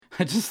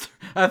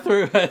I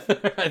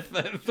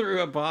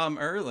threw a bomb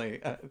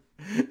early.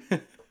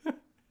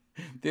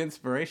 The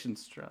inspiration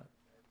struck.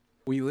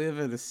 We live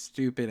in a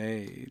stupid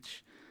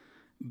age,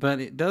 but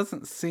it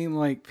doesn't seem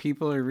like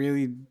people are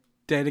really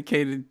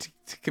dedicated to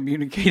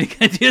communicating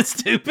ideas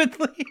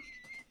stupidly.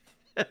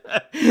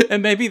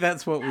 And maybe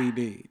that's what we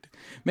need.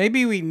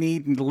 Maybe we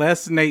need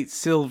less Nate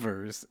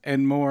Silvers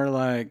and more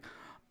like,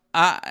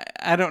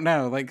 I don't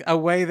know, like a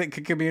way that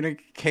could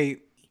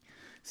communicate.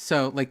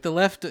 So like the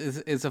left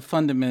is a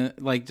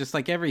fundament, like just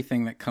like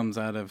everything that comes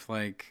out of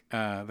like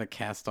the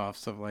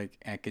cast-offs of like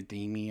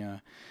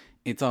academia.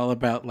 It's all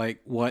about like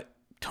what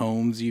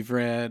tomes you've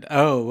read.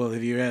 Oh, well,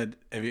 have you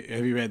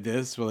read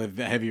this? Well,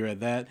 have you read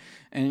that?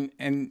 And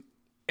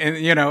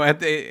you know,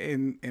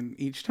 in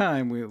each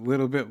time, a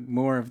little bit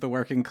more of the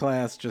working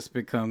class just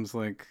becomes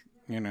like,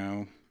 you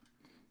know,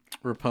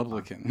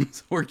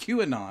 Republicans or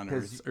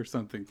QAnoners or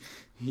something.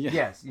 Yeah.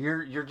 Yes,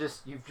 you've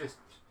just.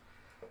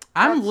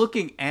 I'm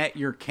looking at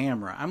your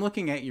camera. I'm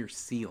looking at your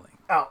ceiling.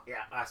 Oh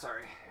yeah,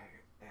 sorry.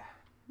 Yeah.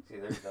 See,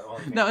 there's the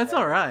only. No, it's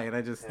all right.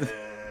 I just.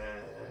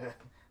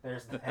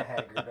 There's the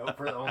haggard note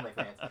for the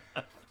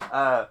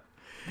OnlyFans.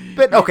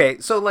 But okay,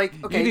 so like,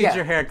 okay, you need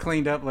your hair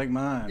cleaned up like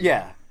mine.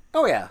 Yeah.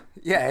 Oh yeah.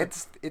 Yeah.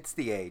 It's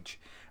the age.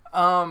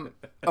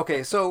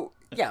 Okay. So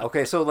yeah.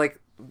 Okay. So like,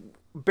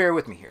 bear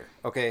with me here.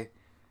 Okay.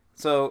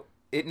 So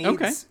it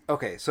needs.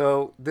 Okay.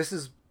 So this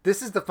is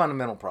the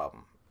fundamental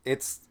problem.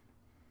 It's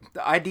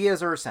the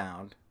ideas are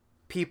sound.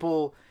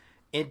 People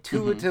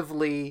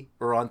intuitively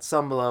or on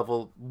some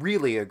level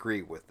really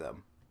agree with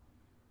them.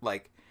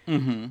 Like.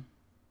 Mm-hmm.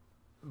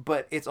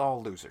 But it's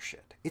all loser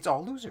shit. It's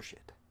all loser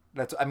shit.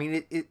 I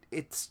mean,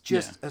 it's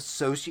just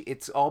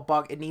it's all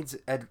bug. It needs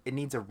a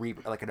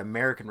like an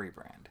American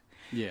rebrand.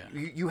 Yeah.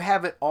 You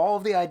have it, all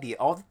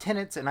the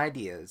tenets and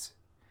ideas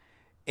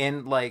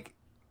in like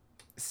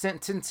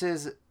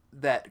sentences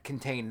that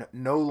contain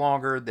no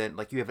longer than,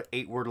 like, you have an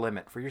 8-word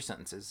limit for your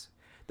sentences.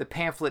 The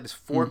pamphlet is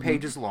 4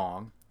 pages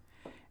long,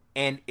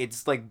 and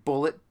it's like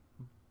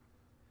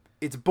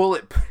it's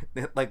bullet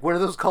like, what are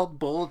those called?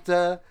 Bullet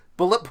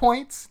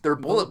points? They're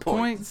bullet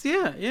points.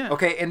 Yeah.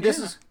 Okay, and this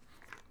is,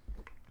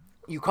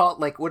 you call it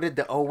like, what did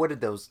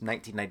those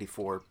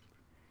 1994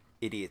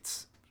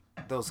 idiots,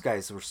 those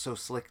guys were so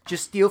slick.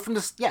 Just steal from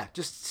the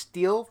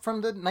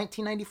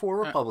 1994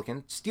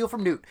 Republican. Steal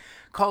from Newt.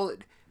 Call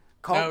it.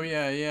 Call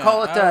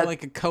it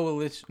like a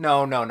coalition.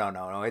 No.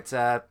 It's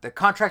the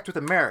Contract with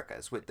America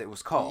is what it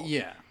was called.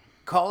 Yeah.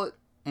 Call it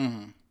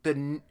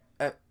the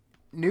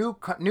new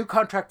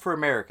Contract for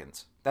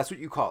Americans. That's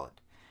what you call it.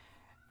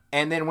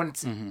 And then when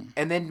it's and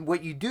then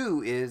what you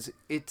do is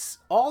it's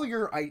all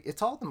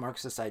the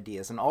Marxist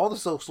ideas and all the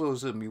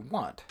socialism you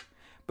want,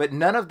 but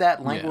none of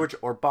that language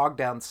or bogged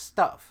down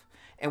stuff.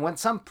 And when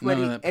somebody,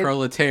 none of that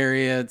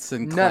proletariats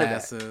and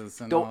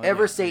classes, and don't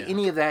ever say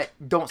any of that.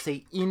 Don't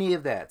say any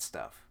of that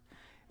stuff.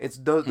 It's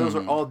those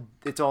are all.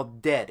 It's all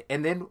dead.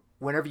 And then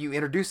whenever you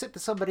introduce it to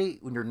somebody,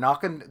 when you're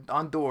knocking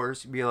on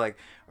doors, you be like,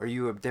 "Are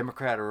you a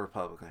Democrat or a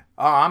Republican?"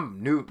 "Oh,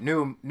 I'm new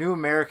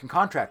American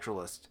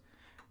contractualist."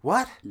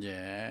 What?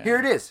 Yeah. Here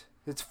it is.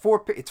 It's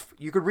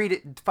you could read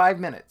it in 5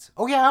 minutes.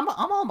 Oh yeah, I'm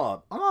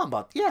on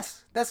about.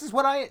 Yes, this is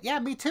what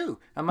me too.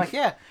 I'm like,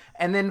 yeah.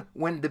 And then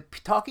when the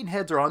talking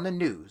heads are on the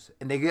news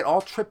and they get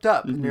all tripped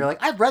up and they're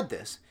like, I've read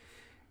this.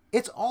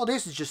 It's all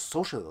this is just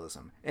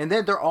socialism. And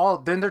then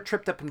they're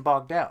tripped up and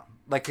bogged down.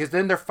 Like, because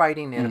then they're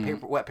fighting in a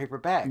wet paper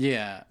bag.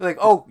 Yeah. Like,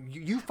 oh,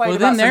 you fight about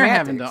then they're semantics.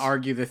 having to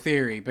argue the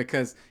theory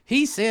because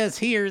he says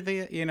here,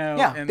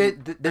 Yeah. And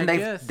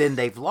then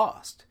they've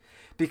lost.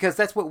 Because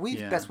that's what we've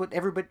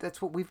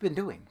been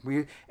doing.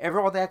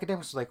 All the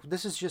academics are like,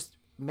 this is just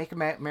make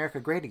America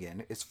great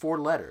again. It's 4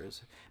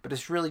 letters, but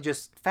it's really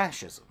just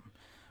fascism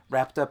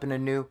wrapped up in a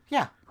new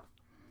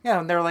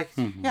and they're like,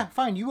 yeah,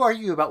 fine. You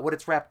argue about what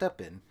it's wrapped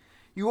up in.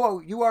 You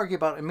argue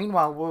about it.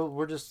 Meanwhile,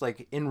 we're just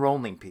like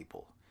enrolling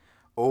people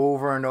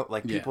over and over.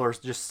 Like people are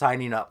just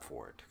signing up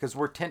for it because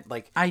we're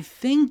I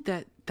think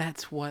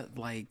that's what,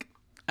 like,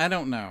 I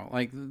don't know.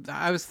 Like,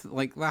 I was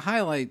like, the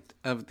highlight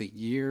of the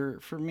year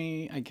for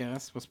me, I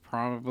guess, was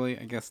probably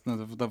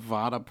the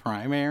Vada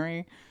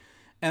primary,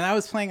 and I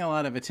was paying a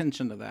lot of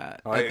attention to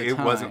that. It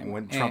wasn't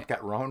when Trump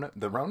got Rona.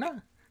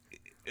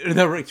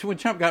 When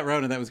Trump got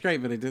Rona, that was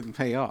great, but it didn't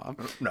pay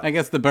off. No. I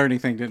guess the Bernie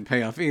thing didn't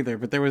pay off either.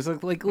 But there was a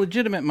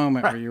legitimate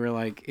moment where you were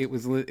like, it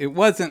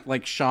wasn't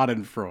like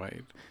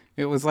Schadenfreude.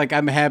 It was like,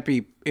 I'm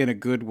happy in a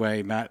good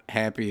way, not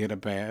happy in a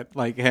bad.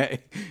 Like, hey,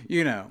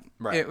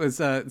 right. It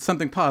was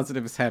something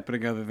positive is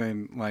happening other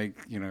than like,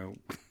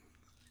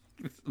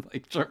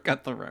 like Trump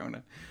got the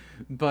Rona.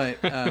 But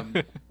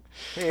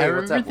hey, I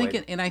remember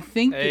thinking, Wade? and I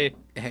think, hey,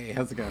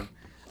 how's it going?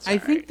 Sorry. I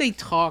think they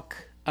talk,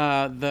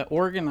 the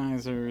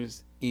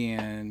organizers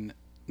in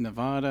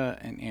Nevada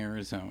and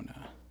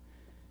Arizona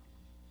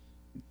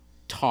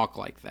talk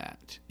like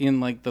that in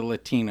like the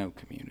Latino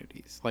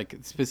communities, like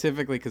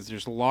specifically because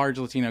there's large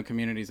Latino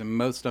communities and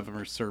most of them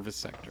are service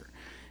sector.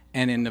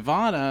 And in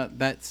Nevada,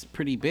 that's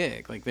pretty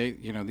big. Like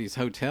these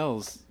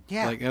hotels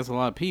Yeah. Like, that's a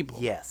lot of people.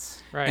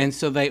 Yes. Right. And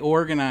so they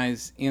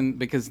organize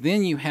because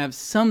then you have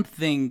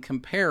something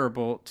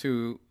comparable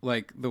to,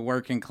 like, the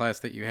working class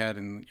that you had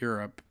in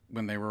Europe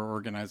when they were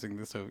organizing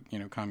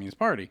the Communist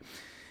Party.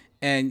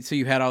 And so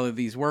you had all of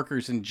these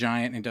workers in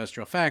giant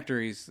industrial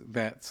factories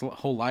that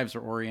whole lives are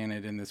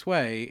oriented in this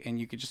way, and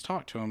you could just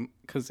talk to them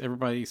because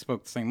everybody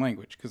spoke the same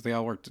language because they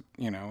all worked,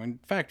 in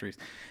factories.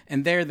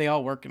 And there they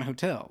all work in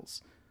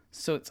hotels.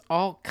 So it's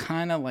all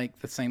kind of like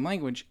the same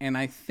language, and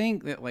I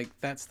think that, like,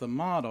 that's the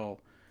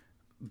model,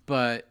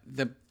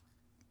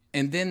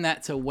 and then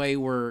that's a way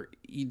where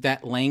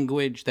that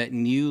language, that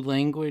new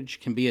language,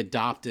 can be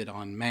adopted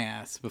en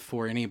masse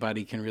before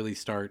anybody can really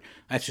start.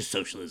 That's just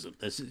socialism.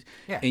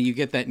 And you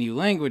get that new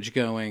language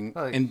going,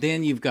 and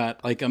then you've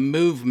got like a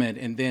movement,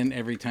 and then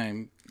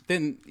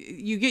then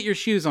you get your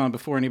shoes on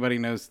before anybody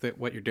knows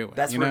what you're doing.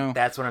 That's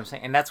what I'm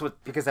saying, and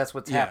because that's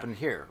what's happened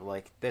here.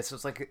 Like, this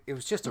was like, it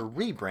was just a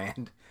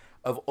rebrand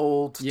of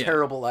old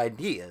terrible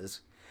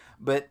ideas,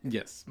 but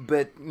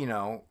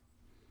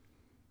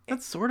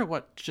that's sort of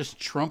what just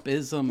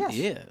Trumpism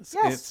is.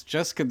 Yes. It's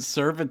just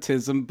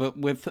conservatism, but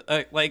with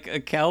a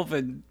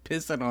Calvin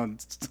pissing on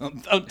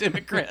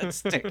Democrat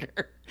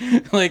sticker.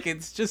 Like,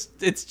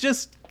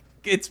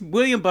 it's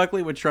William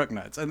Buckley with truck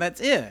nuts, and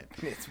that's it.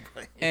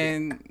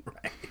 And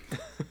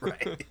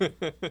right.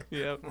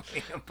 Yep.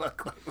 William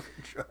Buckley with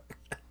truck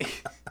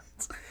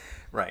nuts.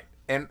 Right.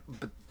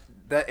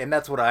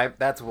 That's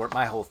what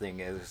my whole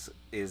thing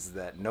is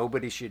that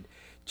nobody should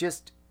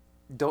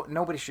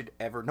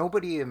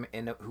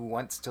who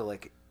wants to,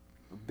 like,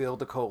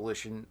 build a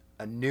coalition,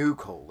 a new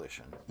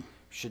coalition,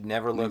 should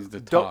never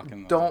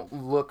don't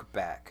look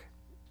back.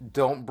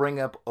 Don't bring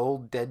up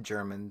old dead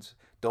Germans.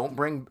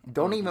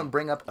 Don't even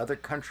bring up other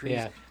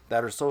countries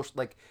that are social.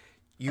 Like,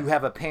 you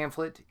have a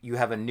pamphlet, you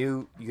have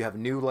new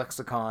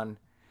lexicon,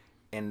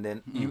 and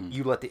then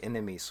you let the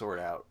enemy sort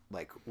out,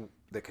 like,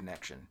 the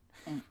connection.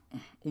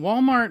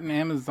 Walmart and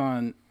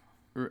Amazon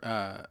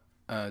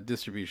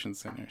distribution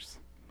centers.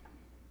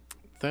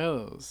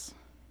 Those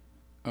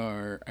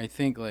are, I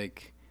think,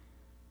 like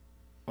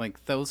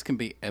those can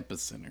be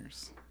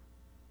epicenters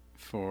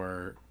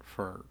for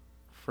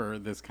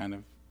this kind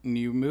of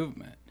new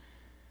movement,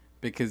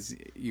 because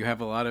you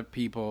have a lot of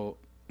people.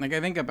 Like, I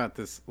think about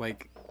this,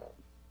 like,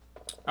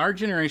 our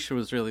generation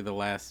was really the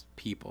last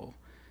people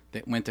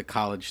that went to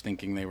college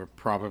thinking they were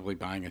probably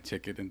buying a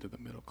ticket into the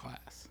middle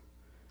class.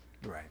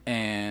 Right.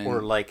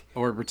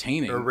 Or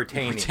retaining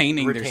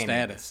their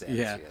status.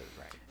 Yeah.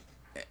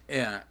 Right.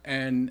 Yeah.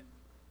 And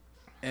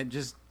it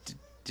just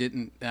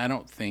didn't. I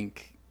don't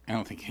think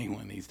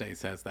anyone these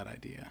days has that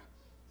idea.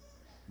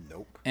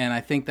 Nope. And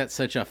I think that's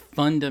such a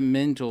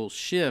fundamental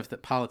shift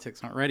that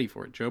politics aren't ready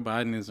for it. Joe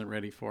Biden isn't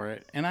ready for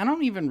it, and I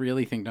don't even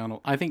really think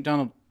I think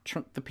Donald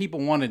Trump. The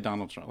people wanted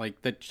Donald Trump,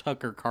 like the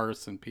Tucker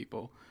Carlson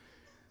people,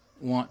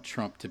 want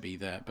Trump to be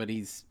that, but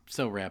he's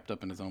so wrapped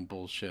up in his own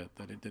bullshit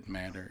that it didn't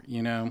matter,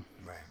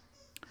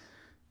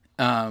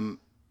 Right.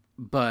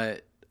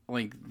 But,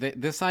 like,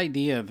 this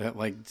idea that,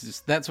 like,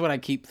 just that's what I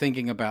keep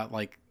thinking about,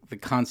 like, the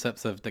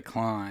concepts of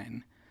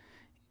decline.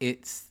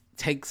 It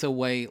takes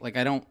away, like,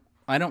 I don't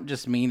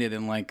just mean it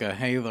in, like, a,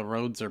 hey, the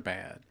roads are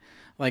bad.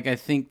 Like, I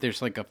think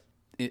there's, like,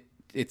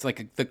 it's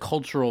like the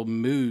cultural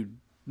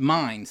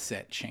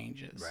mindset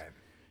changes. Right.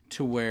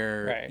 To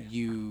where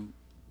you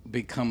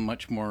become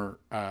much more,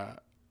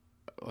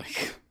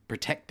 like,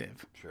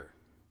 protective. Sure.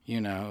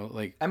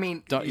 Like, I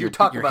mean, you're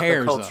talking about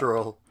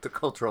the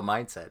cultural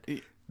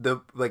mindset.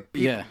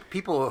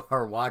 People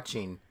are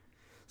watching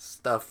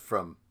stuff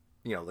from,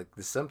 like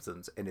The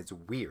Simpsons, and it's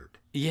weird.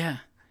 Yeah.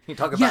 You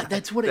talk about the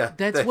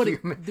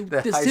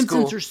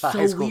Simpsons are so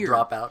high school weird.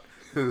 dropout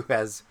who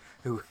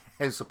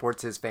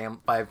supports his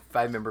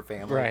five-member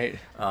family. Right.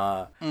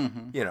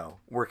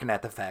 Working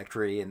at the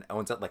factory and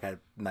owns up, like, a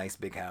nice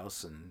big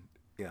house, and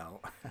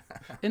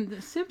And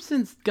The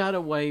Simpsons got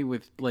away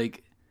with,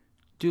 like,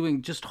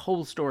 doing just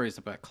whole stories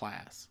about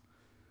class.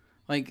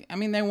 Like, I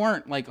mean, they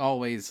weren't, like,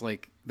 always,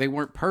 like, they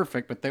weren't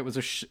perfect, but it was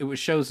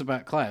shows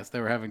about class. They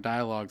were having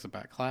dialogues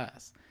about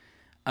class.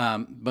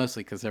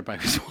 Mostly because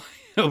everybody was white,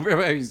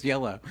 everybody was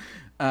yellow.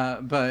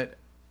 But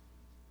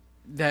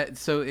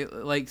so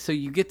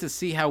you get to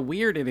see how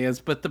weird it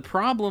is, but the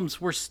problems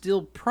were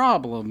still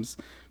problems,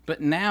 but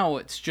now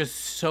it's just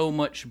so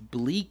much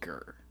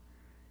bleaker.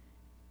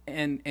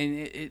 And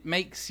it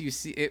makes you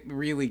see, it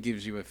really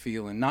gives you a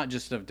feeling, not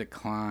just of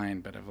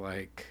decline, but of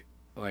like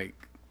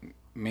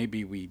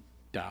maybe we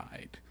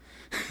died.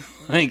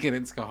 Like, and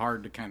it's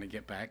hard to kind of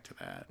get back to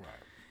that. Right.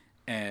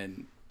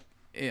 And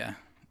yeah,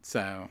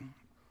 so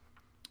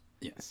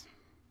yes.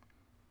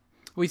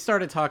 We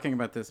started talking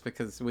about this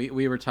because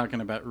we were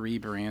talking about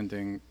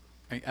rebranding.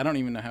 I don't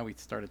even know how we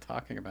started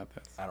talking about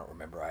this. I don't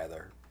remember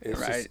either.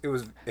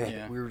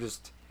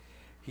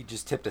 He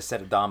just tipped a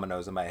set of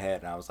dominoes in my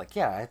head, and I was like,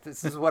 yeah,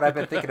 this is what I've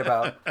been thinking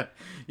about.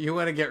 You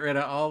want to get rid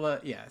of all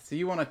so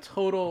you want a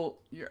total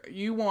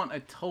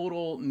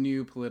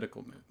new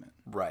political movement.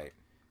 Right.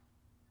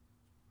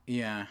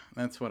 Yeah,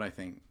 that's what I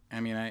think. I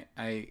mean,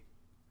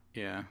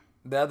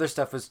 The other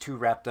stuff was too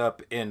wrapped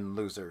up in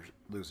loser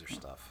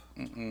stuff.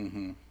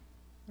 Mm-hmm.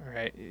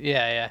 Right.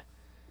 Yeah.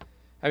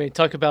 I mean,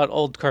 talk about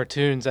old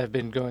cartoons I've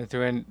been going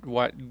through and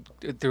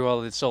through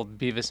all this old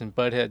Beavis and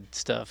Butthead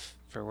stuff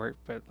for work,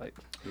 but like,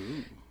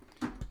 ooh,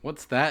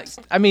 what's that?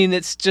 I mean,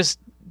 it's just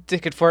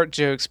dick and fart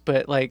jokes,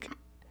 but like,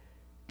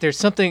 there's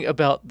something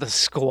about the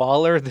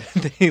squalor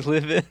that they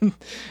live in.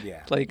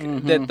 Yeah. Like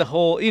that the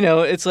whole,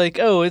 it's like,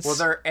 oh, it's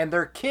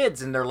they're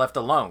kids and they're left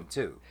alone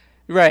too.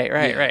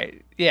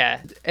 Right.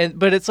 Yeah.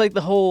 But it's like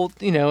the whole,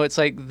 it's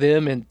like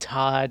them and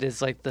Todd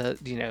is like the,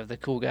 the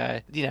cool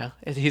guy,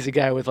 and he's a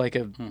guy with like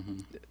a,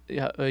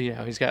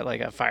 he's got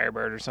like a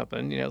Firebird or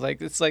something, like,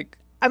 it's like,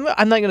 I'm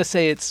not going to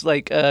say it's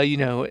like,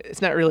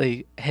 it's not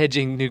really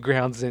hedging new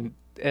grounds in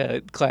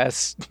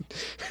class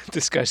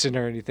discussion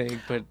or anything,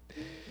 but.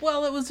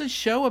 Well, it was a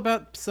show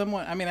about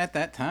someone. I mean, at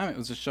that time, it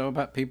was a show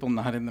about people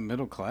not in the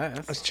middle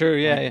class. That's true,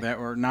 yeah. Like, that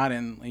were not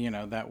in,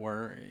 that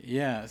were,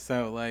 yeah.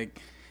 So,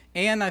 like,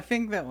 and I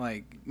think that,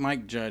 like,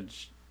 Mike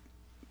Judge,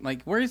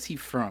 like, where is he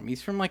from?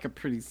 He's from, like, a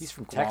pretty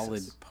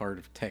squalid part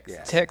of Texas.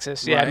 Yeah.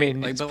 Texas, yeah. Right? I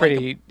mean, like, it's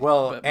pretty.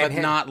 But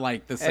not,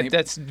 like, the same.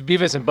 That's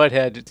Beavis and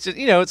Butthead. It's just,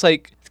 it's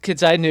like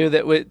kids I knew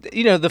that would,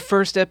 the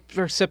first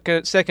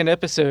second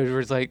episode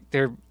was, like,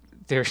 they're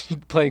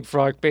playing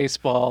frog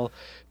baseball,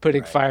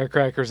 putting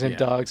firecrackers in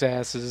dogs'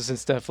 asses and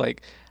stuff.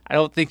 Like, I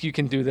don't think you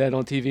can do that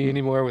on TV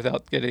anymore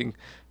without getting,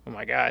 oh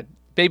my God,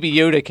 Baby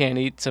Yoda can't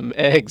eat some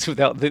eggs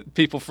without the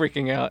people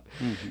freaking out.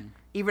 Mm-hmm.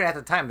 Even at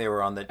the time, they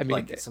were on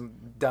the, some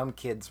dumb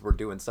kids were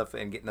doing stuff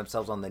and getting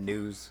themselves on the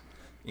news,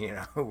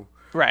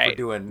 Right.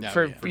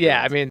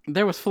 I mean,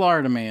 there was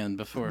Florida Man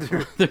before.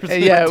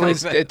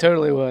 It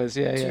totally was.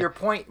 Yeah. To your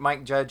point,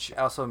 Mike Judge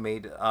also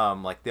made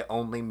like the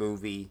only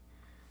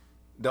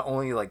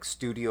like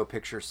studio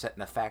picture set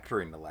in a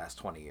factory in the last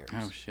 20 years.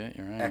 Oh shit,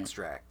 you're right.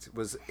 Extract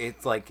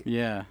it's like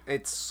yeah,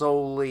 it's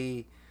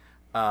solely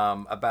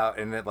about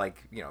and it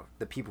like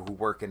the people who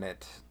work in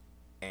it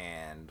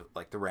and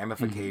like the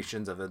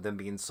ramifications of them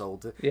being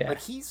sold to. Yeah. Like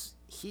he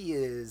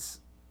is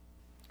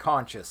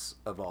conscious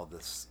of all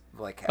this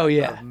like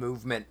of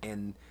movement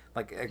in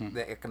like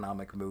the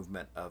economic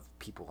movement of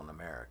people in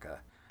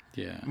America.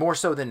 Yeah. More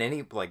so than any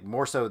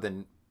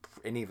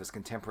of his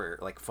contemporary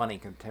like funny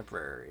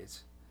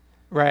contemporaries.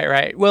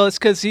 Right. Well, it's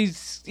because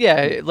he's,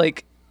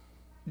 like,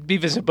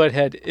 Beavis and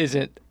Butthead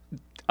isn't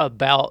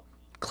about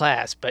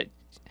class, but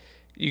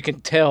you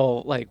can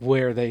tell, like,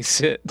 where they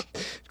sit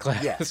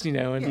class, yes.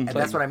 and like,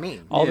 that's what I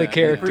mean. All the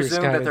characters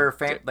presume that their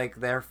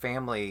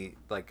family,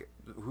 like,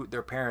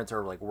 their parents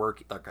are, like,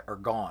 are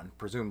gone,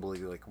 presumably,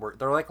 like,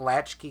 they're like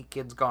latchkey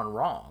kids gone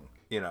wrong,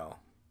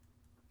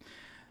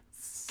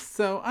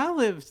 So I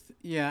lived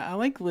a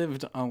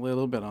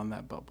little bit on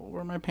that bubble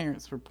where my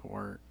parents were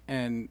poor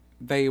and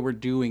they were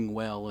doing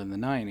well in the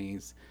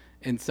 90s.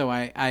 And so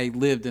I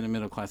lived in a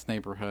middle class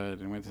neighborhood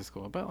and went to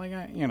school. But like,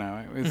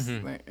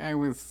 there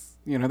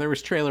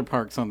was trailer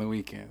parks on the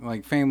weekend,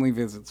 like family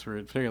visits were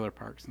at trailer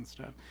parks and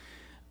stuff.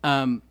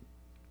 I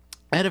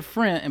had a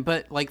friend,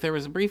 but like there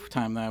was a brief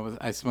time that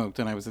I smoked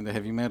and I was into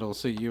heavy metal,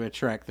 so you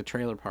attract the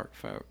trailer park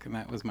folk, and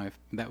that was my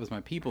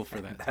people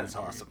for that. That's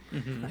awesome.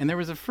 Mm-hmm. And there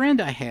was a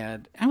friend I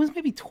had. I was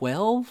maybe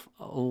 12,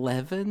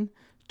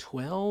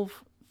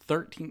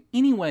 13.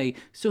 Anyway,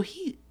 so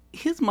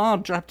his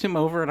mom dropped him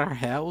over at our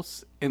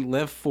house and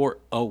left for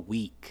a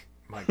week.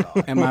 My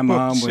God. And my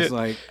mom was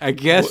like, I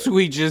guess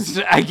we just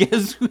have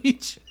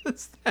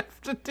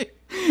to do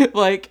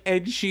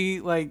and she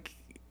like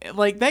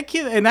that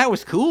kid, and that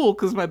was cool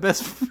because my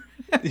best friend.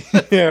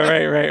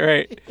 Yeah,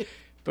 right.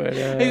 But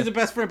he was the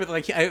best friend, but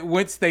like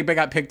once they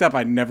got picked up,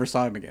 I never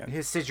saw him again.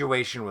 His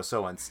situation was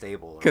so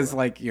unstable because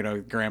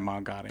grandma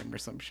got him or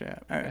some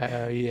shit.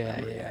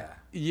 Yeah.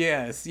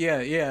 Yes,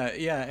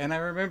 yeah. And I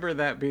remember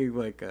that being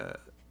like I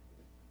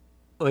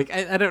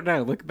don't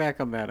know. Look back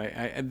on that.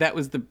 I that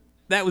was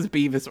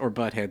Beavis or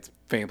Butthead's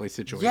family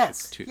situation.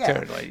 Yes, too. Yeah.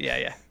 Totally.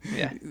 Yeah.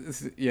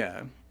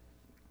 Yeah.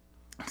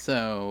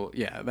 So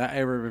I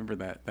remember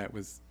that. That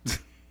was.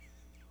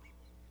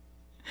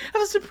 I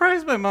was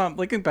surprised my mom.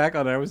 Looking back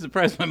on it, I was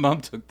surprised my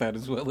mom took that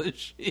as well as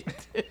she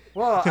did.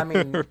 Well, I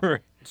mean,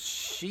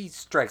 she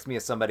strikes me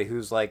as somebody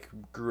who's like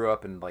grew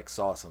up and like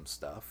saw some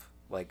stuff.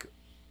 Like,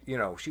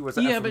 she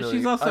wasn't. Yeah, but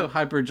she's also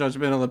hyper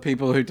judgmental of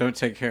people who don't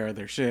take care of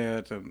their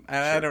shit, and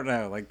I don't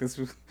know. Like this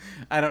was,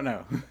 I don't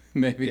know.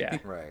 Maybe. Yeah.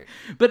 Right.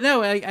 But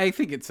no, I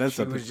think it says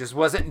something. She just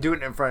wasn't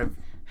doing it in front of.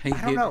 I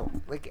don't know.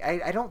 Like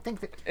I don't think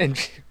that. And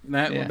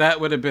that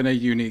would have been a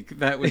unique.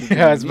 That would.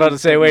 I was about to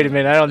say, wait a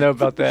minute. I don't know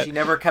about that. She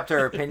never kept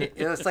her opinion.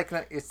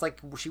 It's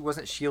like she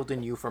wasn't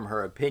shielding you from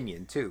her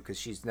opinion too, because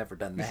she's never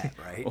done that,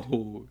 right?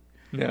 Oh.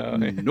 No.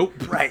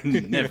 Nope. Right.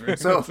 Never.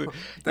 So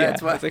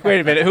that's why. It's like,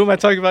 wait a minute. Who am I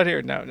talking about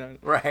here? No.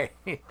 Right.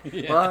 Yeah.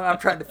 Well, I'm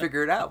trying to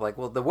figure it out. Like,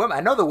 well,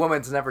 I know the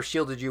woman's never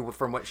shielded you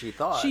from what she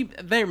thought.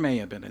 That may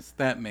have been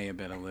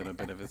a little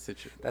bit of a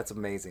situation. That's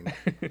amazing.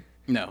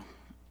 No.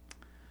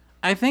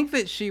 I think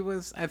that she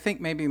was. I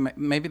think maybe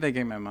they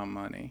gave my mom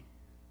money.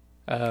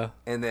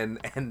 And then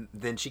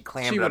she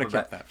clammed she up about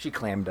kept that. She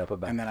clammed up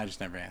about. And then I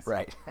just never asked.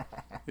 Right.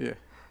 Yeah.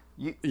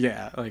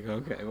 Yeah, like,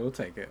 okay, we'll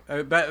take it.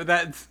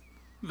 That's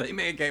they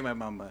may have gave my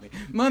mom money.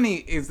 Money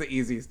is the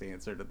easiest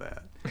answer to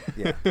that.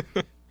 Yeah.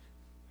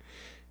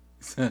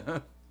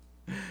 So,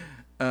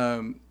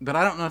 but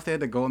I don't know if they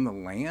had to go on the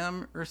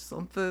lamb or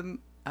something.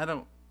 I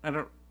don't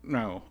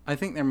know. I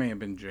think there may have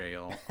been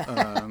jail.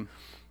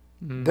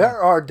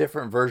 There are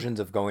different versions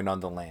of going on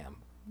the lamb.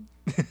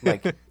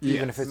 Like,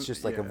 even Yes, if it's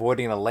just like yeah.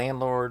 avoiding a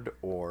landlord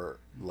or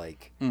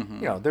like,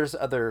 there's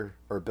other,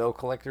 or bill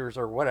collectors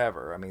or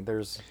whatever. I mean,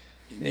 there's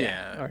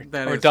Yeah,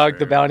 that Or is Dog the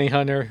true. Bounty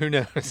Hunter. Who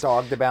knows?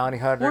 Dog the Bounty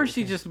Hunter. Or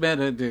she just met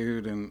a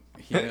dude and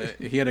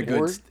he had a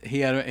good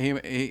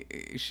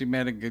she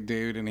met a good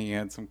dude and he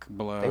had some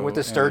blow. They went to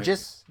and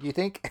Sturgis, you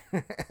think?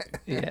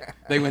 Yeah.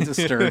 They went to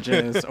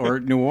Sturgis or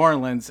New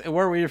Orleans,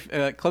 where we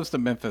were close to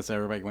Memphis.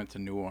 Everybody went to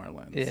New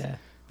Orleans. Yeah.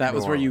 That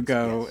was where you Orleans,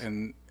 go yes.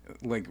 and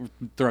like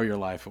throw your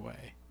life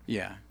away.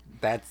 Yeah,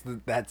 That's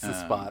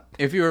the spot.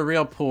 If you were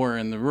real poor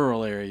in the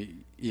rural area,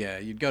 yeah,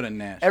 you'd go to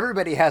Nashville.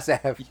 Everybody has to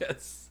have.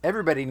 Yes.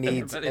 Everybody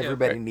needs. Everybody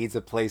Everybody has- needs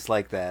a place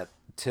like that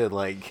to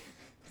like.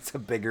 It's a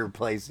bigger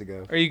place to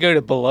go. Or you go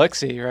to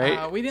Biloxi,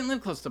 right? We didn't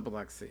live close to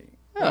Biloxi.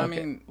 Oh, I okay.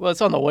 mean, well,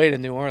 it's on the way to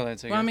New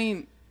Orleans. well, I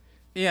mean,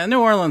 yeah, New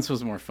Orleans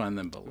was more fun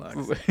than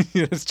Biloxi.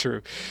 yeah, that's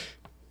true.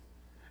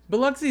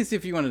 Biloxi is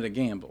if you wanted to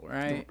gamble,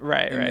 right?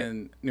 Right, and right.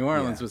 then New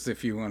Orleans Yeah. was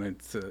if you wanted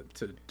to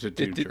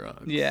do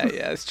drugs. Yeah,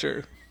 that's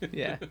true.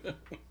 Yeah.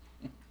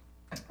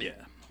 Yeah.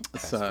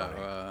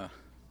 funny.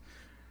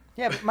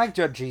 Yeah, but Mike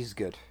Judge, he's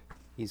good.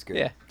 He's good.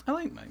 Yeah. I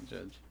like Mike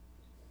Judge.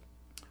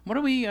 What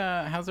are we?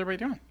 How's everybody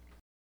doing?